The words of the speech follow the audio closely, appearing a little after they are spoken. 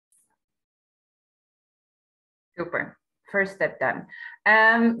Super. First step done.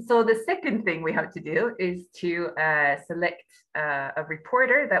 So the second thing we have to do is to select a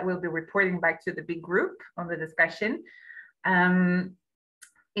reporter that will be reporting back to the big group on the discussion.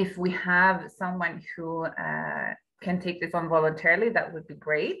 If we have someone who can take this on voluntarily, that would be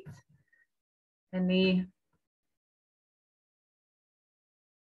great. Anyone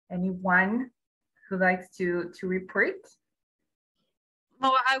who likes to report?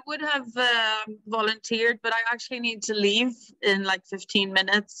 Oh, I would have volunteered, but I actually need to leave in like 15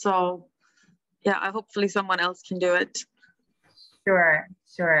 minutes. So yeah, hopefully someone else can do it. Sure,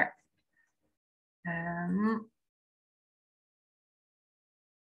 sure.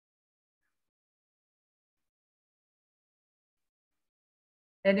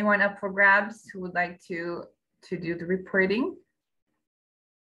 Anyone up for grabs who would like to do the reporting?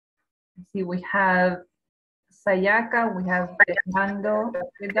 I see we have Sayaka, we have Fernando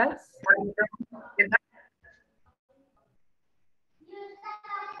with us.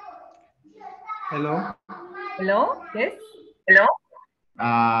 Hello. Hello, yes. Hello.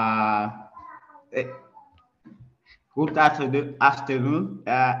 Good afternoon.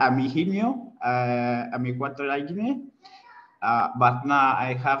 I'm Higinio. I'm Equatorial Guinea. But now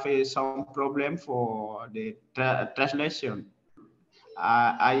I have some problem for the translation.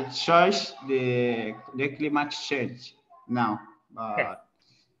 I chose the climate change now, but okay.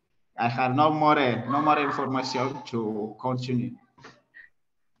 I have no more information to continue.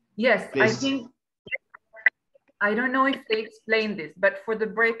 Yes, Please. I don't know if they explained this, but for the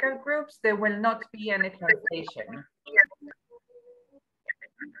breakout groups, there will not be any translation.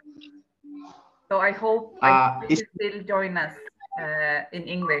 So I hope you still join us in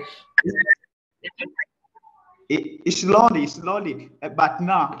English. Slowly, but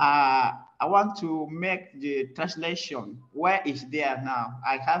now I want to make the translation. Where is there now?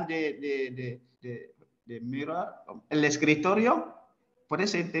 I have the mirror, el escritorio.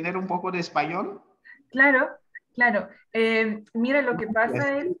 ¿Puedes entender un poco de español? Claro, claro. Mira, lo que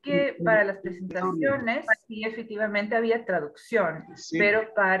pasa es que para las presentaciones sí efectivamente había traducción, sí,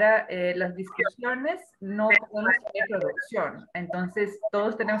 pero para las discusiones no podemos tener traducción. Entonces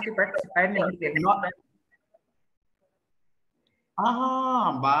todos tenemos que participar en inglés. No.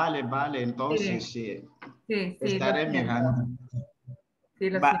 Ah, vale. Entonces sí. Estaré mirando. Sí,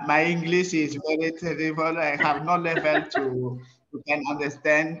 my English is very terrible. I have no level to can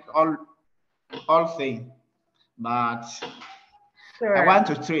understand all things, but sure. I want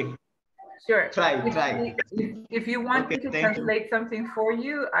to try. Sure. Try. If you want me to translate something for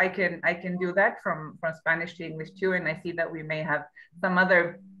you, I can do that from Spanish to English too. And I see that we may have some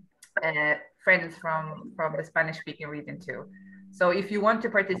other friends from the Spanish-speaking region too. So if you want to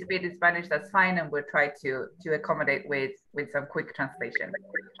participate in Spanish, that's fine, and we'll try to accommodate with some quick translation.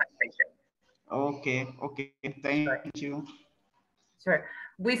 Okay. Thank you. Sure.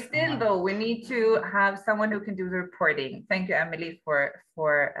 We still, though, we need to have someone who can do the reporting. Thank you, Emily, for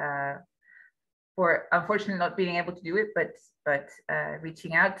unfortunately not being able to do it, but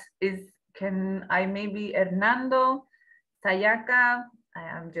reaching out. Can I maybe Hernando, Sayaka?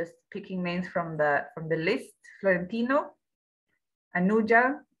 I'm just picking names from the list. Florentino,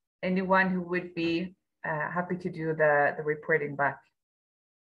 Anuja, anyone who would be happy to do the reporting back.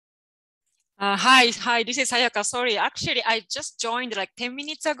 Hi, this is Sayaka. Sorry, actually, I just joined like 10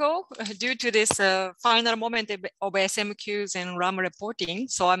 minutes ago due to this final moment of SMQs and RAM reporting.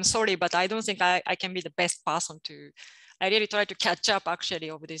 So I'm sorry, but I don't think I can be the best person to, I really try to catch up actually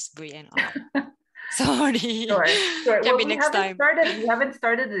over this VNR. Sorry. Sure. Can be next time. We haven't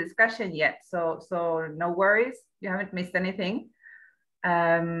started the discussion yet, so no worries. You haven't missed anything.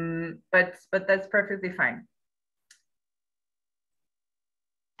 But that's perfectly fine.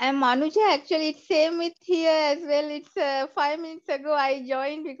 And Manuja, actually, it's same with here as well. It's 5 minutes ago I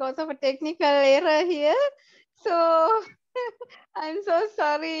joined because of a technical error here. So I'm so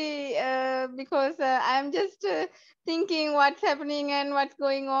sorry because I'm just thinking what's happening and what's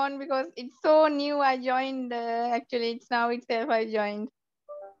going on because it's so new. I joined actually. It's now itself I joined.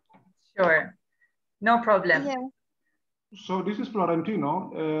 Sure, no problem. Yeah. So this is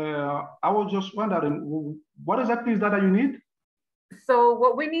Florentino. I was just wondering, what exactly is that you need? So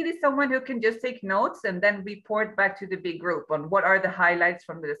what we need is someone who can just take notes and then report back to the big group on what are the highlights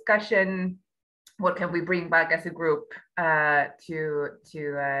from the discussion, what can we bring back as a group to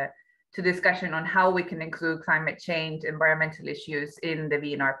discussion on how we can include climate change, environmental issues in the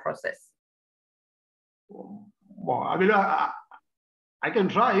VNR process. Well, I mean, I can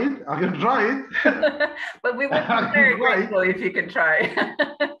try it. But we would be very grateful if you can try.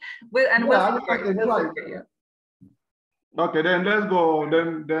 We'll Okay, then let's go.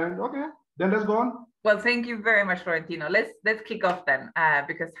 Then let's go on. Well, thank you very much, Florentino. Let's kick off then,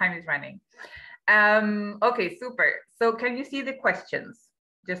 because time is running. Okay, super. So can you see the questions?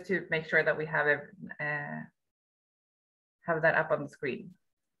 Just to make sure that we have that up on the screen.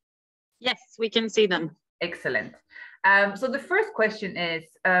 Yes, we can see them. Excellent. So the first question is,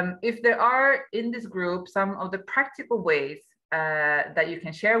 if there are in this group some of the practical ways that you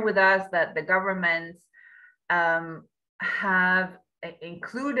can share with us that the governments have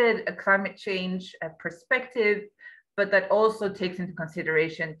included a climate change perspective, but that also takes into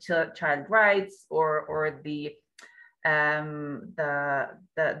consideration child rights or the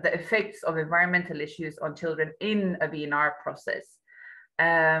effects of environmental issues on children in a VNR process.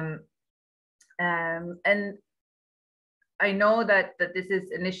 And I know that this is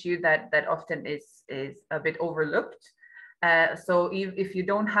an issue that often is a bit overlooked. So if you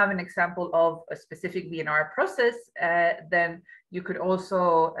don't have an example of a specific VNR process, then you could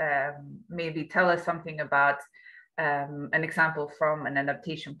also maybe tell us something about an example from an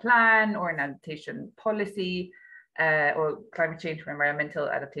adaptation plan or an adaptation policy or climate change for environmental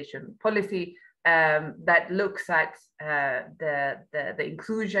adaptation policy that looks at the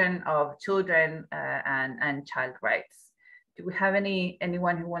inclusion of children and child rights. Do we have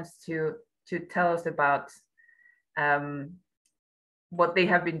anyone who wants to tell us about what they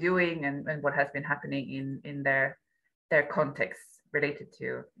have been doing and what has been happening in their contexts related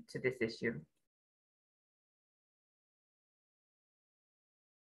to this issue?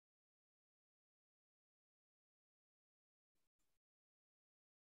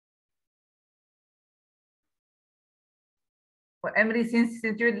 Well, Emily, since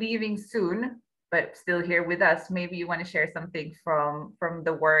you're leaving soon, but still here with us, maybe you want to share something from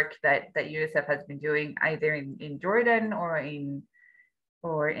the work that UNICEF has been doing, either in Jordan or in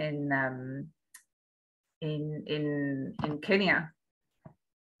Kenya,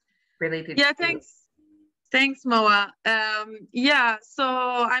 related. Yeah, thanks, Moa. Yeah, so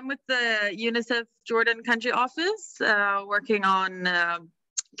I'm with the UNICEF Jordan country office, working on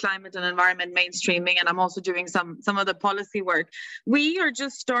climate and environment mainstreaming, and I'm also doing some of the policy work. We are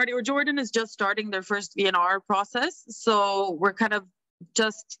just starting, or Jordan is just starting their first VNR process, so we're kind of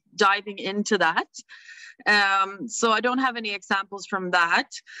just diving into that. So I don't have any examples from that.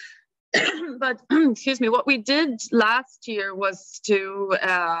 But excuse me, what we did last year was to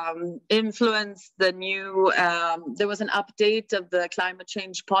influence the new, there was an update of the climate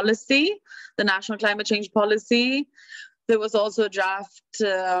change policy, the national climate change policy. There was also a draft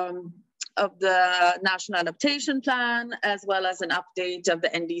of the national adaptation plan, as well as an update of the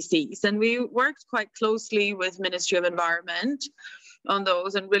NDCs. And we worked quite closely with Ministry of Environment on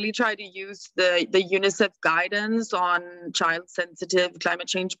those and really try to use the UNICEF guidance on child-sensitive climate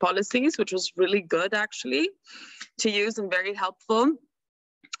change policies, which was really good actually to use and very helpful.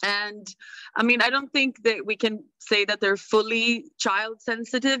 And I mean, I don't think that we can say that they're fully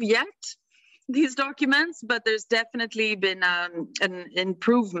child-sensitive yet, these documents, but there's definitely been an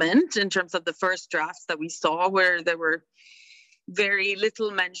improvement in terms of the first drafts that we saw, where there were very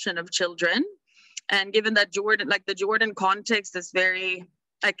little mention of children. And given that Jordan, like the Jordan context is very,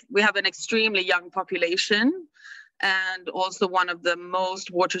 like we have an extremely young population and also one of the most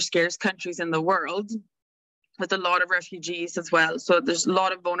water scarce countries in the world, with a lot of refugees as well. So there's a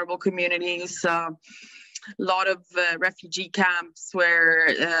lot of vulnerable communities, a lot of refugee camps where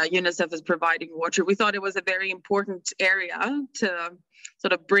UNICEF is providing water. We thought it was a very important area to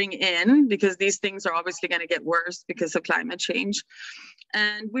sort of bring in, because these things are obviously going to get worse because of climate change.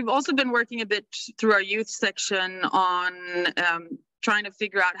 And we've also been working a bit through our youth section on trying to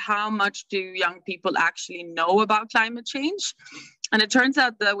figure out how much do young people actually know about climate change. And it turns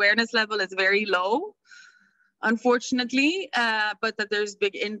out the awareness level is very low, unfortunately, but that there's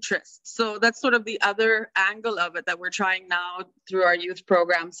big interest. So that's sort of the other angle of it that we're trying now through our youth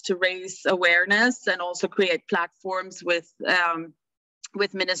programs to raise awareness and also create platforms with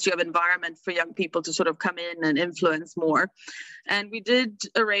Ministry of Environment for young people to sort of come in and influence more. And we did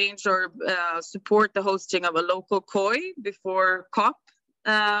arrange or support the hosting of a local COI before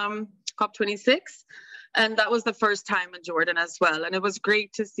COP26. And that was the first time in Jordan as well. And it was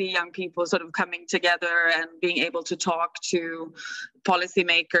great to see young people sort of coming together and being able to talk to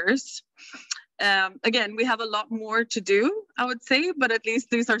policymakers. Again, we have a lot more to do, I would say, but at least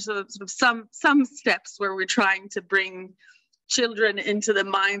these are sort of some steps where we're trying to bring children into the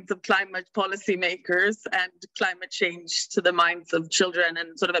minds of climate policymakers and climate change to the minds of children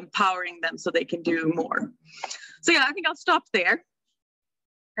and sort of empowering them so they can do more. So yeah, I think I'll stop there.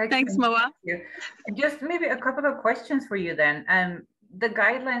 Excellent. Thanks, Moa. Thank you. Just maybe a couple of questions for you then. The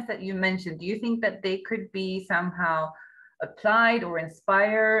guidelines that you mentioned, do you think that they could be somehow applied or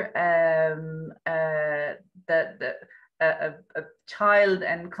inspire a child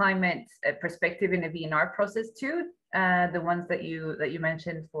and climate perspective in a VNR process too? The ones that you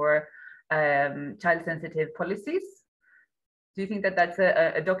mentioned for child-sensitive policies. Do you think that that's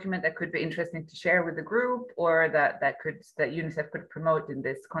a document that could be interesting to share with the group, or that UNICEF could promote in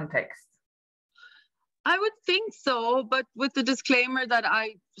this context? I would think so, but with the disclaimer that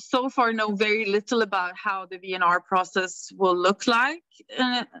I so far know very little about how the VNR process will look like.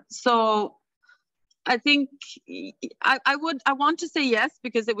 So I think I want to say yes,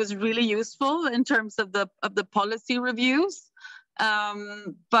 because it was really useful in terms of the policy reviews.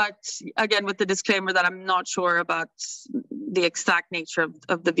 But again, with the disclaimer that I'm not sure about the exact nature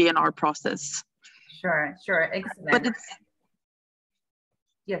of the VNR process. Sure, excellent. But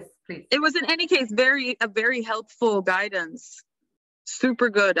yes, please. It was in any case a very helpful guidance. Super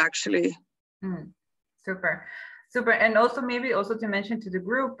good, actually. Super. And also maybe also to mention to the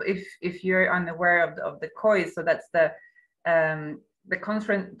group, if you're unaware of the COIS, so that's the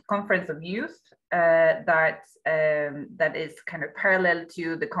conference of youth that is kind of parallel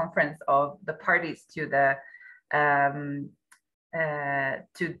to the conference of the parties to the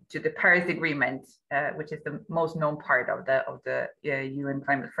Paris Agreement, which is the most known part of the UN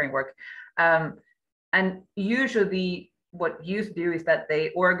climate framework. And usually what youth do is that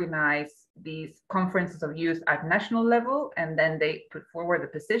they organize these conferences of youth at national level, and then they put forward a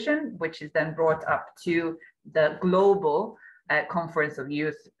position, which is then brought up to the global conference of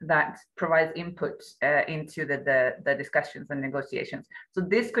youth that provides input into the discussions and negotiations. So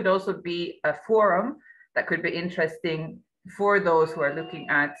this could also be a forum that could be interesting for those who are looking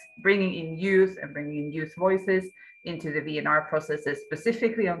at bringing in youth and bringing in youth voices into the VNR processes,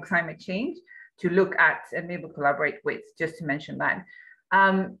 specifically on climate change, to look at and maybe collaborate with, just to mention that.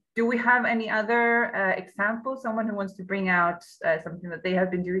 Do we have any other examples, someone who wants to bring out something that they have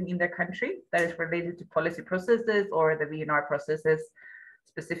been doing in their country that is related to policy processes or the VNR processes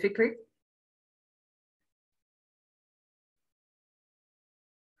specifically?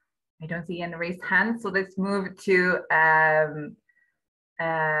 I don't see any raised hands, so let's move to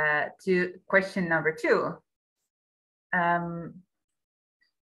question number 2.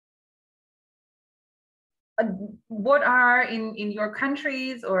 What are in your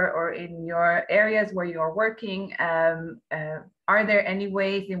countries or in your areas where you're working, are there any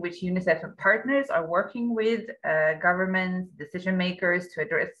ways in which UNICEF and partners are working with governments, decision makers to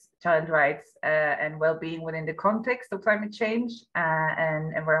address child rights and well-being within the context of climate change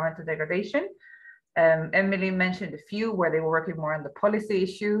and environmental degradation? Emily mentioned a few where they were working more on the policy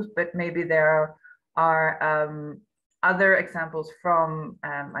issues, but maybe there are other examples from,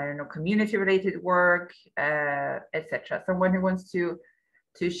 I don't know, community-related work, etc. Someone who wants to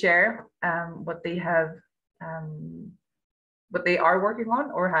share what they have, what they are working on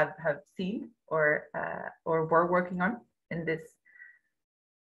or have seen or were working on in this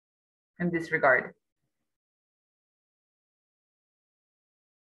regard.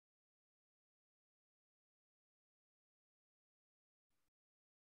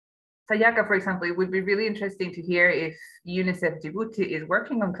 Sayaka, for example, it would be really interesting to hear if UNICEF Djibouti is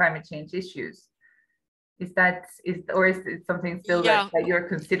working on climate change issues. Is it something still that you're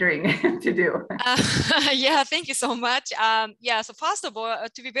considering to do? Yeah, thank you so much. So first of all,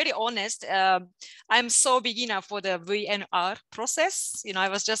 to be very honest, I'm so beginner for the VNR process. I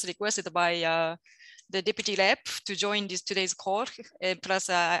was just requested by the deputy rep to join today's call. Plus,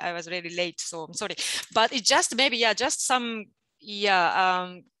 I was really late, so I'm sorry. But it just maybe just some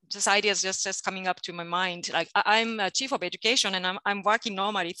just ideas just coming up to my mind. Like I'm a chief of education and I'm working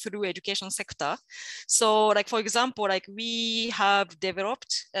normally through education sector. So like, for example, like we have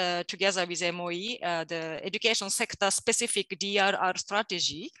developed together with MOE, the education sector specific DRR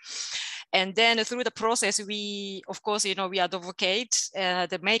strategy. And then through the process, we, of course, we advocate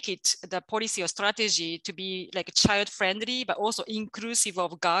to make it the policy or strategy to be like child friendly, but also inclusive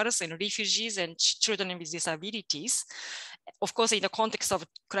of girls and refugees and children with disabilities. Of course, in the context of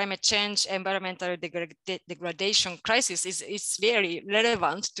climate change, environmental degradation crisis is very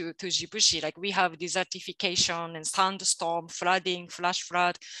relevant to Djibouti. Like we have desertification and sandstorm, flooding, flash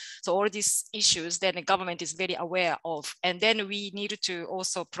flood. So all these issues then the government is very aware of. And then we need to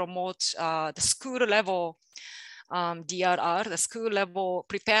also promote the school level DRR, the school level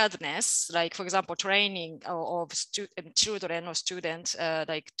preparedness, like for example, training of children or students,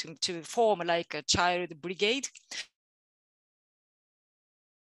 like to form like a child brigade.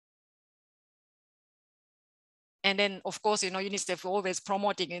 And then, of course, UNICEF always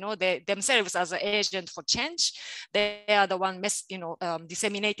promoting, they themselves as an agent for change. They are the one,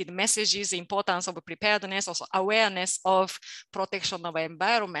 disseminated messages, importance of preparedness, also awareness of protection of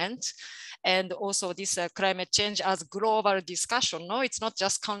environment, and also this climate change as global discussion. No, it's not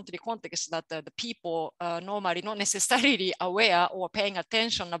just country context that the people normally not necessarily aware or paying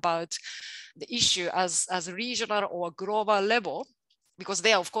attention about the issue as regional or global level, because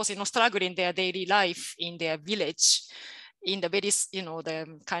they are, of course, struggling their daily life in their village, in the very,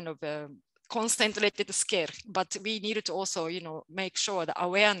 the kind of concentrated scale. But we needed to also, make sure the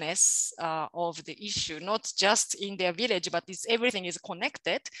awareness of the issue, not just in their village, but everything is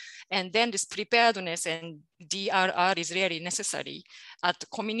connected. And then this preparedness and DRR is really necessary at the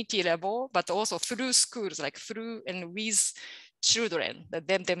community level, but also through schools, like through and with children,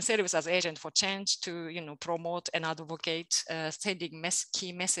 themselves as agents for change to promote and advocate, sending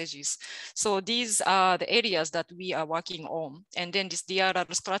key messages. So these are the areas that we are working on. And then this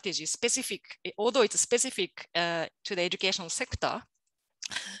DRR strategy is specific, although it's specific to the education sector,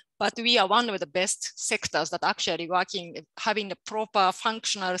 but we are one of the best sectors that actually working, having a proper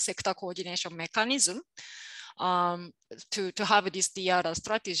functional sector coordination mechanism to have this DRR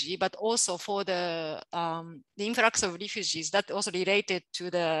strategy, but also for the influx of refugees, that also related to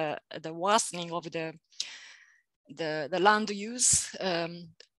the worsening of the land use.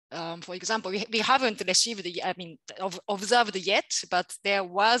 For example, we haven't received, observed yet, but there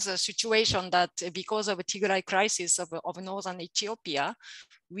was a situation that because of the Tigray crisis of northern Ethiopia,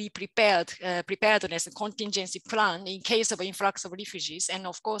 we prepared preparedness and contingency plan in case of influx of refugees. And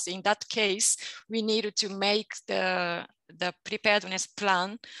of course, in that case, we needed to make the preparedness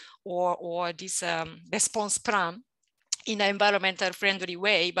plan or this response plan in an environmental friendly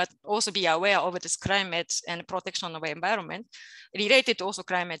way, but also be aware of this climate and protection of the environment, related to also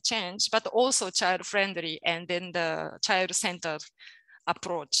climate change, but also child friendly, and then the child-centered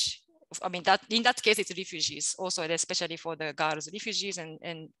approach. I mean, that in that case, it's refugees also, especially for the girls refugees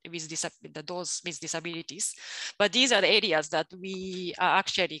and with those with disabilities. But these are the areas that we are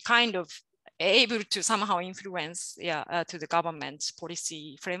actually kind of able to somehow influence to the government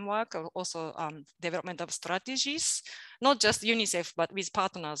policy framework, also development of strategies, not just UNICEF, but with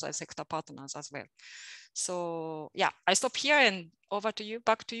partners, sector partners as well. So yeah, I stop here and over to you,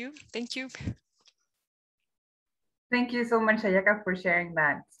 back to you. Thank you. Thank you so much, Ayaka, for sharing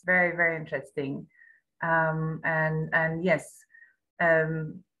that. It's very, very interesting. And yes,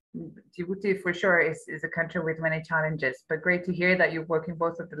 Djibouti for sure is a country with many challenges, but great to hear that you're working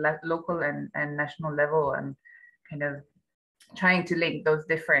both at the local and national level and kind of trying to link those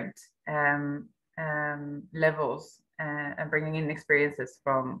different levels and bringing in experiences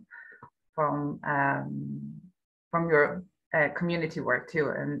from your community work too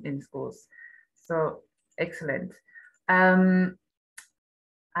and in schools. So excellent. I'm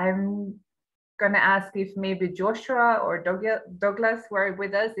gonna ask if maybe Joshua or Douglas were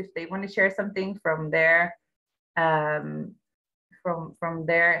with us, if they want to share something from their from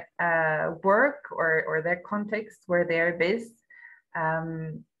their work or their context where they're based.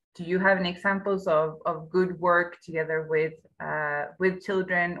 Do you have any examples of good work together with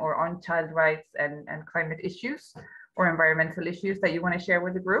children or on child rights and climate issues or environmental issues that you want to share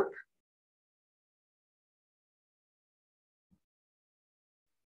with the group?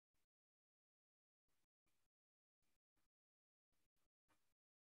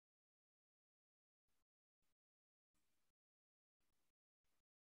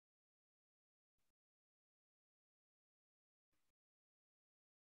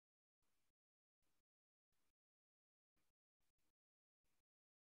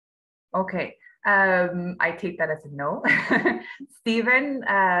 Okay, I take that as a no. Stephen,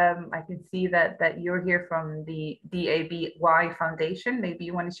 I can see that you're here from the DABY Foundation. Maybe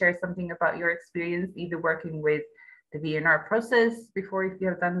you want to share something about your experience, either working with the VNR process before, if you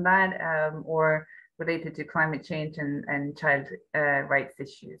have done that, or related to climate change and child rights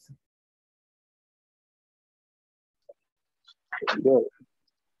issues. Yeah.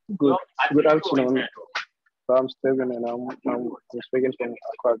 Good afternoon. I'm Stephen, and I'm speaking from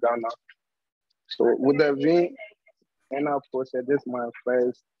Accra, Ghana. So with the VNR process, this is my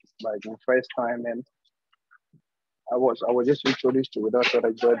first time, and I was just introduced to it. That's what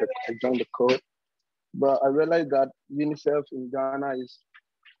I joined the code. But I realized that UNICEF in Ghana is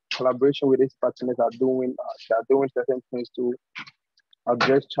collaboration with its partners are doing certain things to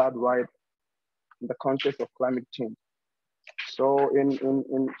address child rights in the context of climate change. So in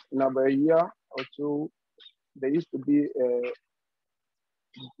about a year or two, there used to be a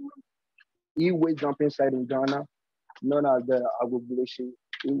e-waste dumping site in Ghana, known as the Agbogbloshie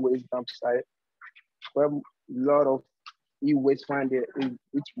e-waste dump site, where lot of e-waste find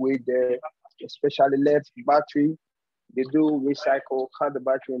each way there, especially lead battery. They do recycle, cut the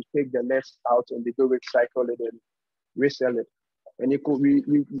battery and take the lead out, and they do recycle it and resell it. And you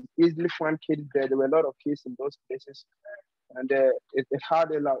easily find kids there. There were a lot of kids in those places. And it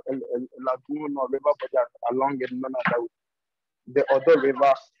had a lagoon or river body along it, none of the other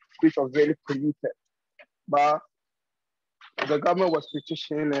river, which was very polluted. But the government was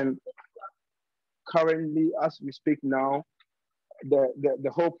petitioning, and currently, as we speak now,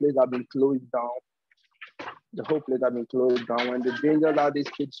 the whole place has been closed down. The whole place has been closed down, and the danger that these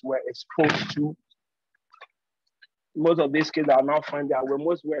kids were exposed to, most of these kids are now finding their way.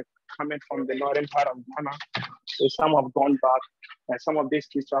 Most were coming from the northern part of Ghana. So some have gone back, and some of these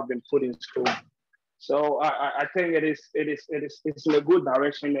kids have been put in school. So I think it's in a good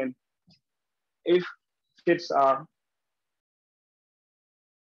direction. And if kids are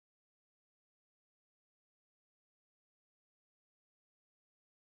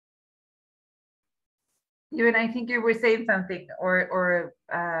Ewan, I think you were saying something,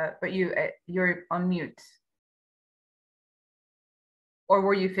 but you're on mute. Or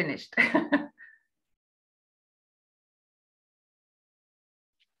were you finished?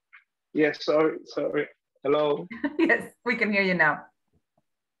 Yes, sorry. Hello? Yes, we can hear you now.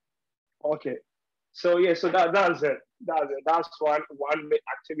 Okay. So yeah, so that's it. That's one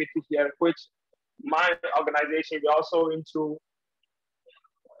activity here, which my organization, we're also into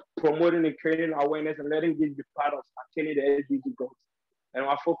promoting and creating awareness and letting kids be part of attaining the SDG goals. And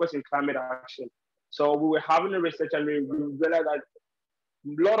our focus in climate action. So we were having a research, and we realized that a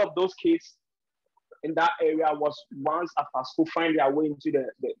lot of those kids in that area was once after school find their way into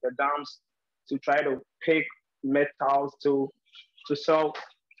the dams to try to pick metals to sell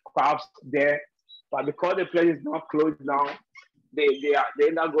crabs there. But because the place is not closed down, they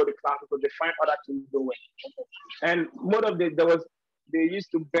end up go to class because they find other things doing. And most of they used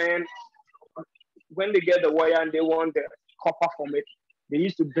to burn, when they get the wire and they want the copper from it, they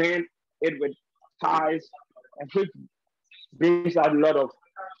used to burn it with ties, and which brings out a lot of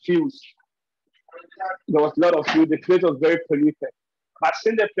fuels. There was a lot of fuel. The place was very polluted. But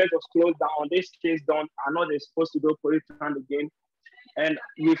since the place was closed down, these kids are not supposed to go pollutant again. And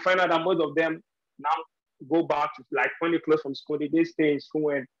we find out that most of them now go back to, like, when they close from school, they stay in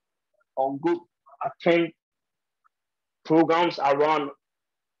school and go attend programs around.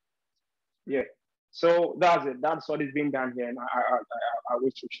 Yeah. So that's it. That's what is being done here, and I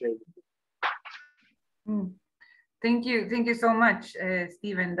wish to share with you. Thank you so much,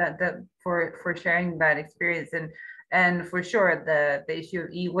 Stephen, for sharing that experience, and for sure the issue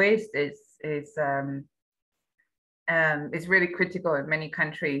of e-waste is really critical in many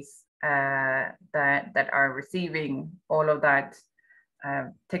countries that are receiving all of that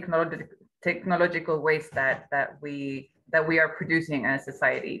technological waste that we are producing as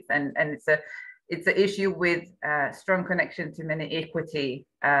societies, and it's an issue with strong connection to many equity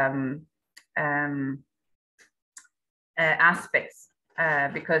aspects,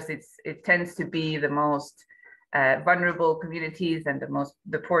 because it tends to be the most vulnerable communities and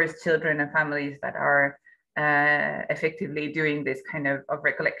the poorest children and families that are effectively doing this kind of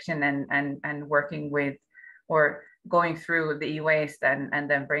recollection and working with or going through the e-waste and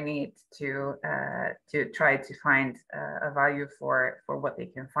then bringing it to try to find a value for what they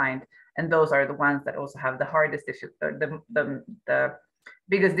can find. And those are the ones that also have the hardest, the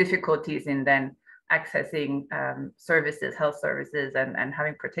biggest difficulties in then accessing services, health services, and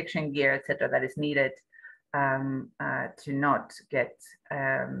having protection gear, etc., that is needed to not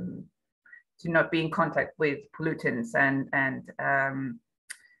be in contact with pollutants and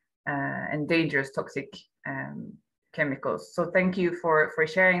dangerous toxic chemicals. So thank you for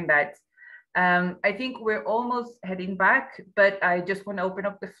sharing that. I think we're almost heading back, but I just want to open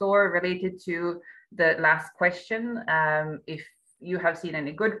up the floor related to the last question. If you have seen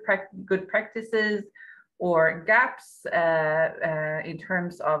any good practices or gaps in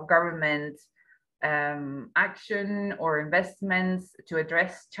terms of government action or investments to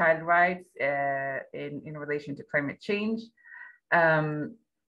address child rights in relation to climate change.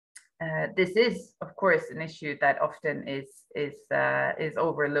 This is, of course, an issue that often is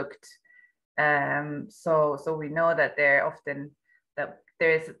overlooked. So we know that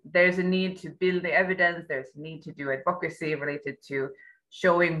there's a need to build the evidence. There's a need to do advocacy related to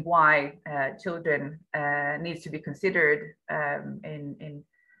showing why children needs to be considered in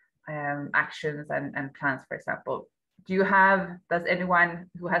actions and plans, for example. Does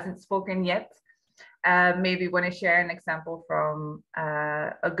anyone who hasn't spoken yet maybe want to share an example from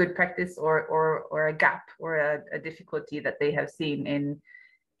a good practice or a gap or a difficulty that they have seen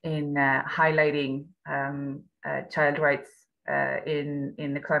highlighting child rights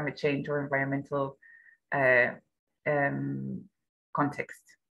in the climate change or environmental context.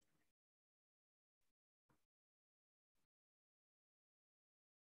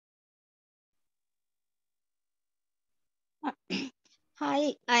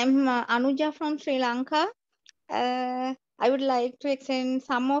 Hi, I'm Anuja from Sri Lanka. I would like to extend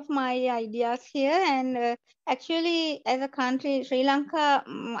some of my ideas here. And actually, as a country, Sri Lanka,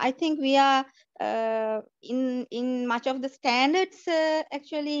 I think we are in much of the standards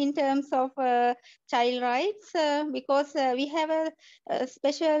actually in terms of child rights because we have a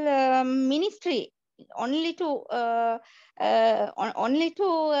special ministry only to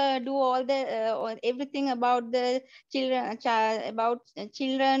do all the everything about the children,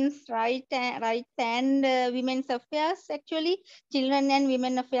 children's rights and women's affairs. Actually, Children and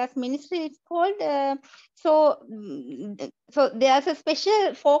Women Affairs Ministry it's called. So there's a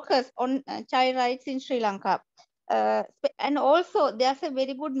special focus on child rights in Sri Lanka. And also there's a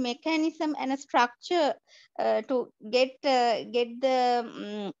very good mechanism and a structure to get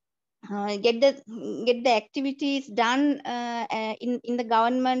the activities done in the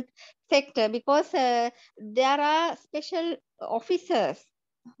government sector, because there are special officers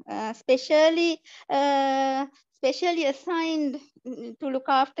specially assigned to look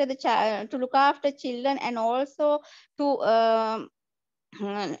after the child, to look after children, and also to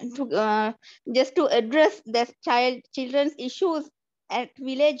just to address the children's issues at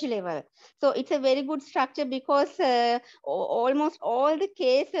village level. So it's a very good structure because almost all the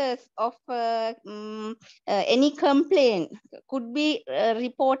cases of any complaint could be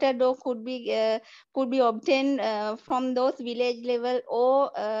reported or could be obtained from those village level or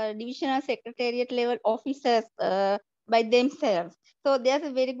divisional secretariat level officers by themselves. So there's a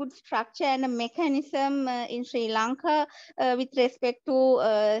very good structure and a mechanism in Sri Lanka with respect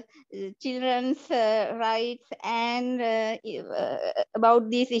to children's rights and about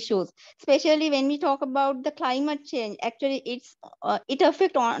these issues. Especially when we talk about the climate change, actually it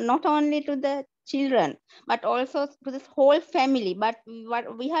affects not only to the children but also to this whole family. But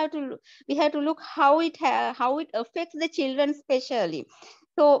what we have to look how it affects the children especially.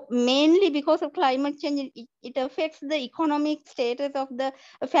 So mainly because of climate change, it affects the economic status of the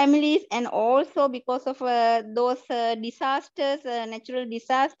families, and also because of those disasters, natural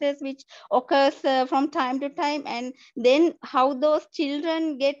disasters which occurs from time to time, and then how those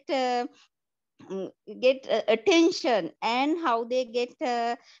children get attention and how they get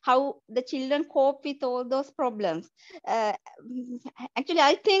how the children cope with all those problems. Actually,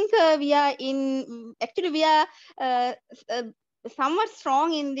 I think we are somewhat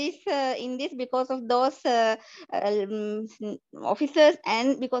strong in this because of those officers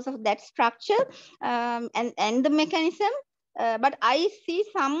and because of that structure and the mechanism. But I see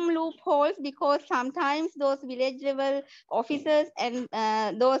some loopholes because sometimes those village level officers and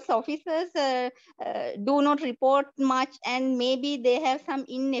those officers do not report much, and maybe they have some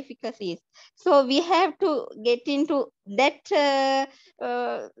inefficacies. So we have to get into that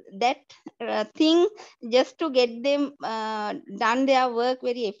thing just to get them done their work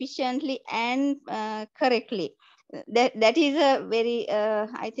very efficiently and correctly. That is a very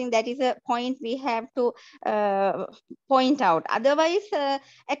I think that is a point we have to point out. Otherwise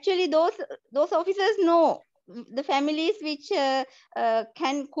actually those officers know the families which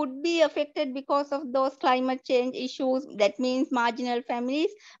could be affected because of those climate change issues. That means marginal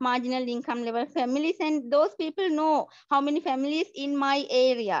families, marginal income level families, and those people know how many families in my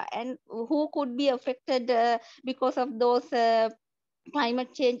area and who could be affected because of those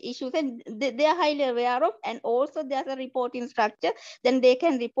climate change issues, and they are highly aware of. And also there's a reporting structure, then they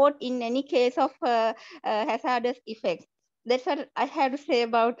can report in any case of hazardous effects. That's what I have to say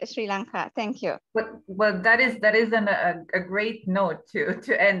about Sri Lanka. Thank you. Well, that is a great note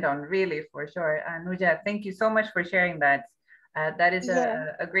to end on, really, for sure. Anuja, thank you so much for sharing that. That is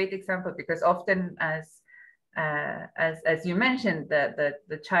a great example, because often as you mentioned,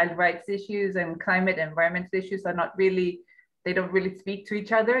 the child rights issues and climate environmental issues are not really, they don't really speak to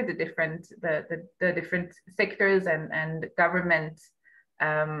each other, the different sectors and government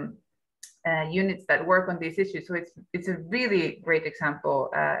units that work on these issues. So it's a really great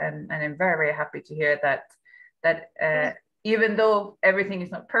example, and I'm very, very happy to hear that even though everything is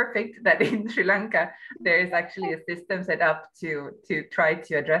not perfect, that in Sri Lanka there is actually a system set up to try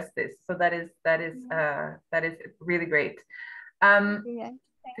to address this. So that is really great. Thank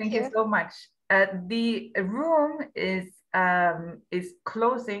you so much. The room is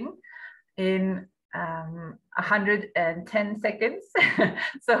closing in 110 seconds.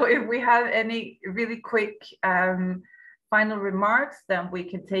 So if we have any really quick final remarks, then we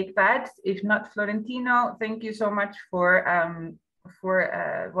can take that. If not, Florentino, thank you so much for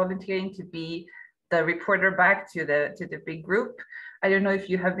volunteering to be the reporter back to the big group. I don't know if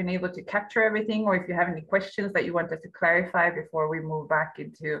you have been able to capture everything or if you have any questions that you want us to clarify before we move back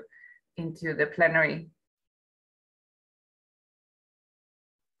into the plenary.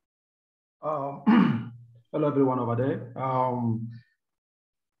 Hello, everyone over there.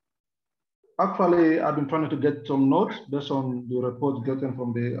 Actually, I've been trying to get some notes based on the reports getting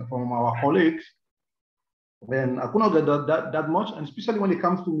from our colleagues, and I could not get that much, and especially when it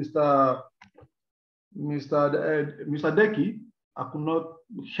comes to Mr. Deki, I could not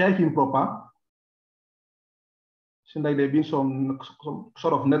hear him proper. Seems like there's been some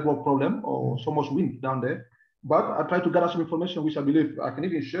sort of network problem or so much wind down there. But I tried to gather some information, which I believe I can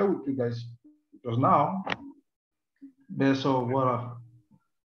even share with you guys just now, based on what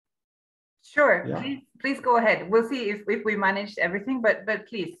Sure, yeah. Please go ahead. We'll see if we managed everything, but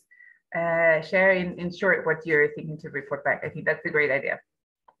please share in short what you're thinking to report back. I think that's a great idea.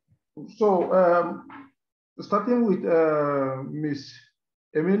 So starting with Miss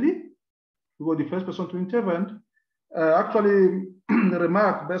Emily, who was the first person to intervene, actually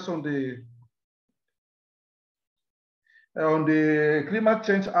remarked based on the climate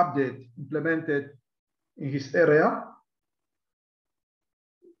change update implemented in his area.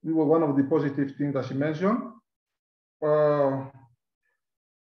 We were one of the positive things that she mentioned. The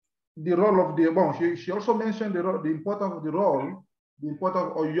role of the, she also mentioned the importance of the role, the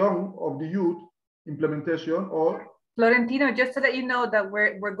importance of the youth implementation or. Florentino, just so that you know that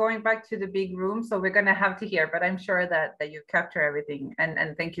we're going back to the big room, so we're gonna have to hear, but I'm sure that you capture everything,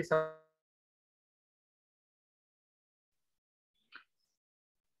 and thank you so much.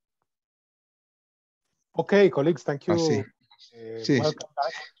 Okay, colleagues, thank you. Sí. Welcome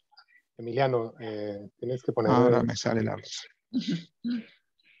back. Emiliano, tienes que poner... Ahora me sale la voz.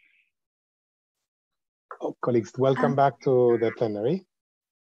 Oh, colleagues, welcome back to the plenary.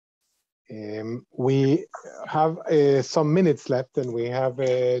 We have some minutes left and we have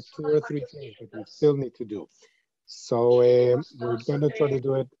 2 or 3 things that we still need to do. So we're going to try to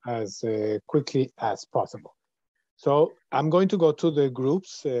do it as quickly as possible. So I'm going to go to the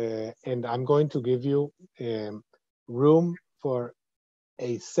groups and I'm going to give you room for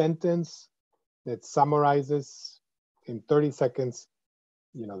a sentence that summarizes in 30 seconds,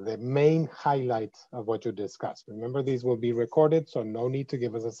 you know, the main highlight of what you discussed. Remember, these will be recorded, so no need to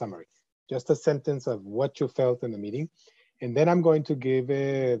give us a summary. Just a sentence of what you felt in the meeting. And then I'm going to give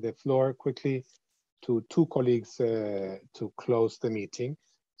the floor quickly to 2 colleagues to close the meeting.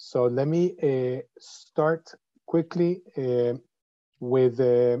 So let me start quickly with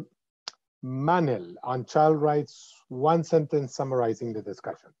Manel on child rights, 1 sentence summarizing the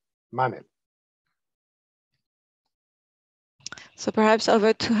discussion. Manel. So perhaps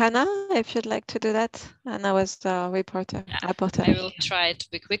over to Hannah, if you'd like to do that. Hannah was the reporter. I will try to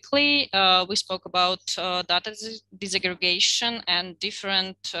be quickly. We spoke about data disaggregation and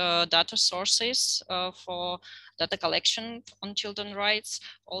different data sources for data collection on children's rights,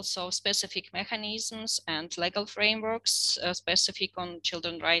 also specific mechanisms and legal frameworks specific on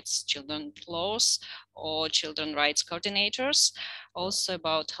children's rights, children's laws, or children's rights coordinators, also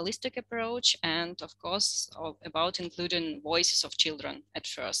about holistic approach, and of course about including voices of children at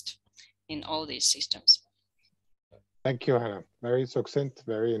first in all these systems. Thank you, Hannah. Very succinct,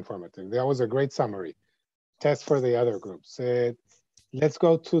 very informative. That was a great summary. Test for the other groups. Let's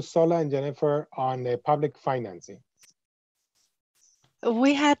go to Sola and Jennifer on public financing.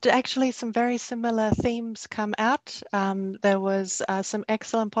 We had actually some very similar themes come out. There was some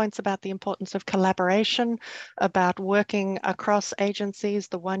excellent points about the importance of collaboration, about working across agencies,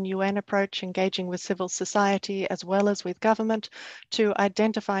 the One UN approach, engaging with civil society as well as with government to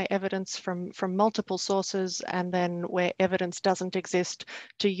identify evidence from multiple sources, and then where evidence doesn't exist,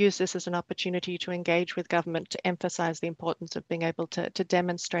 to use this as an opportunity to engage with government to emphasize the importance of being able to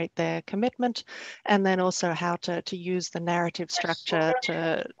demonstrate their commitment, and then also how to use the narrative structure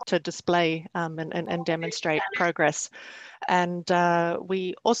to display and demonstrate progress. And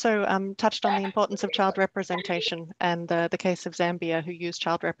we also touched on the importance of child representation and the case of Zambia, who used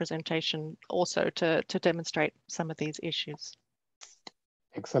child representation also to demonstrate some of these issues.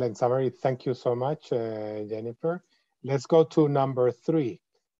 Excellent summary. Thank you so much, Jennifer. Let's go to number 3,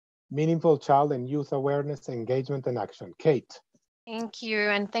 meaningful child and youth awareness, engagement and action. Kate. Thank you.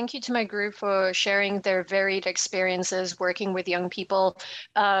 And thank you to my group for sharing their varied experiences working with young people.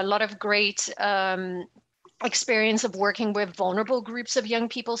 A lot of great experience of working with vulnerable groups of young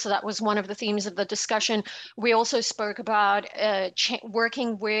people. So that was one of the themes of the discussion. We also spoke about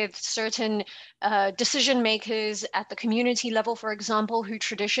working with certain decision makers at the community level, for example, who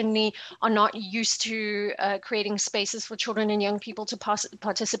traditionally are not used to creating spaces for children and young people to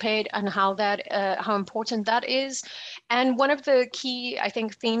participate, and how important that is. And one of the key, I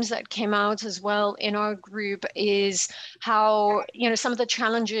think, themes that came out as well in our group is how, some of the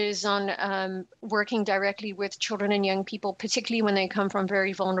challenges on working directly with children and young people, particularly when they come from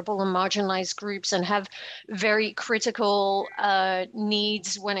very vulnerable and marginalized groups and have very critical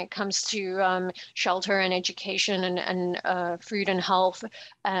needs when it comes to shelter and education and food and health,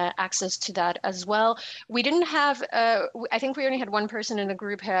 access to that as well. We didn't have, I think we only had one person in the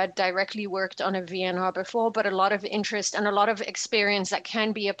group who had directly worked on a VNR before, but a lot of interest and a lot of experience that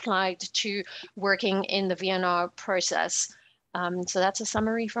can be applied to working in the VNR process. So that's a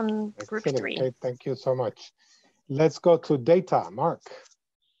summary from group 3. Okay, thank you so much. Let's go to data, Mark.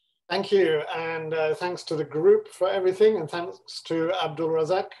 Thank you, and thanks to the group for everything, and thanks to Abdul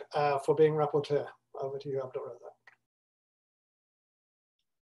Razak for being rapporteur. Over to you, Abdul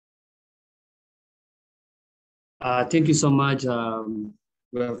Razak. Thank you so much.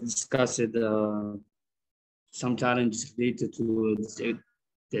 We have discussed some challenges related to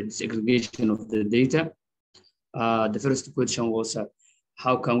the disaggregation of the data. The first question was,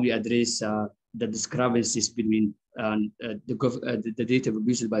 how can we address the discrepancies between the data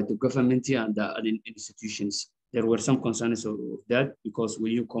produced by the government and the other institutions? There were some concerns of that, because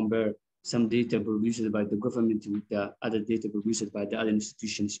when you compare some data produced by the government with the other data produced by the other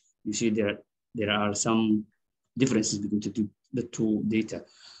institutions, you see there are some differences between the two data.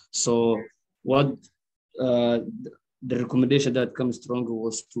 So what the recommendation that comes stronger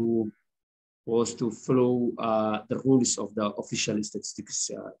was to follow the rules of the official statistics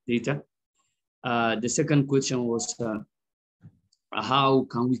data. The second question was, how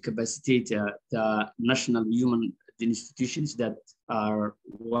can we capacitate the national human institutions that are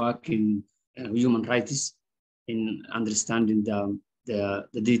working human rights in understanding the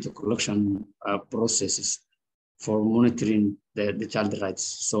data collection processes for monitoring the child rights?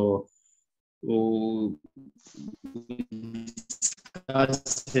 So we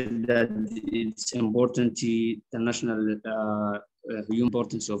discussed that it's important the national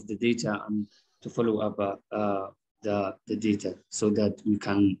importance of the data and to follow up the data so that we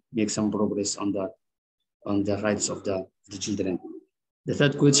can make some progress on the rights of the children. The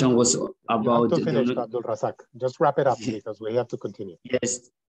third question was about— You have to finish, Abdul Razak. Just wrap it up because we have to continue. Yes.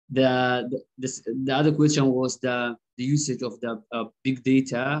 The other question was the usage of the big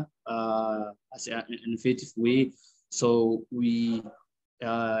data as an innovative way. So it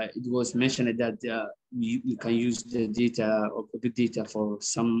was mentioned that we can use the data of big data for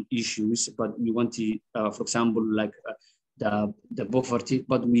some issues, but we want to, for example, like the poverty,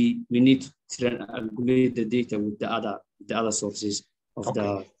 but we need to triangulate the data with the other sources of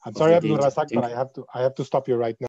the. I'm sorry, Abdul Razak, but I have to stop you right now.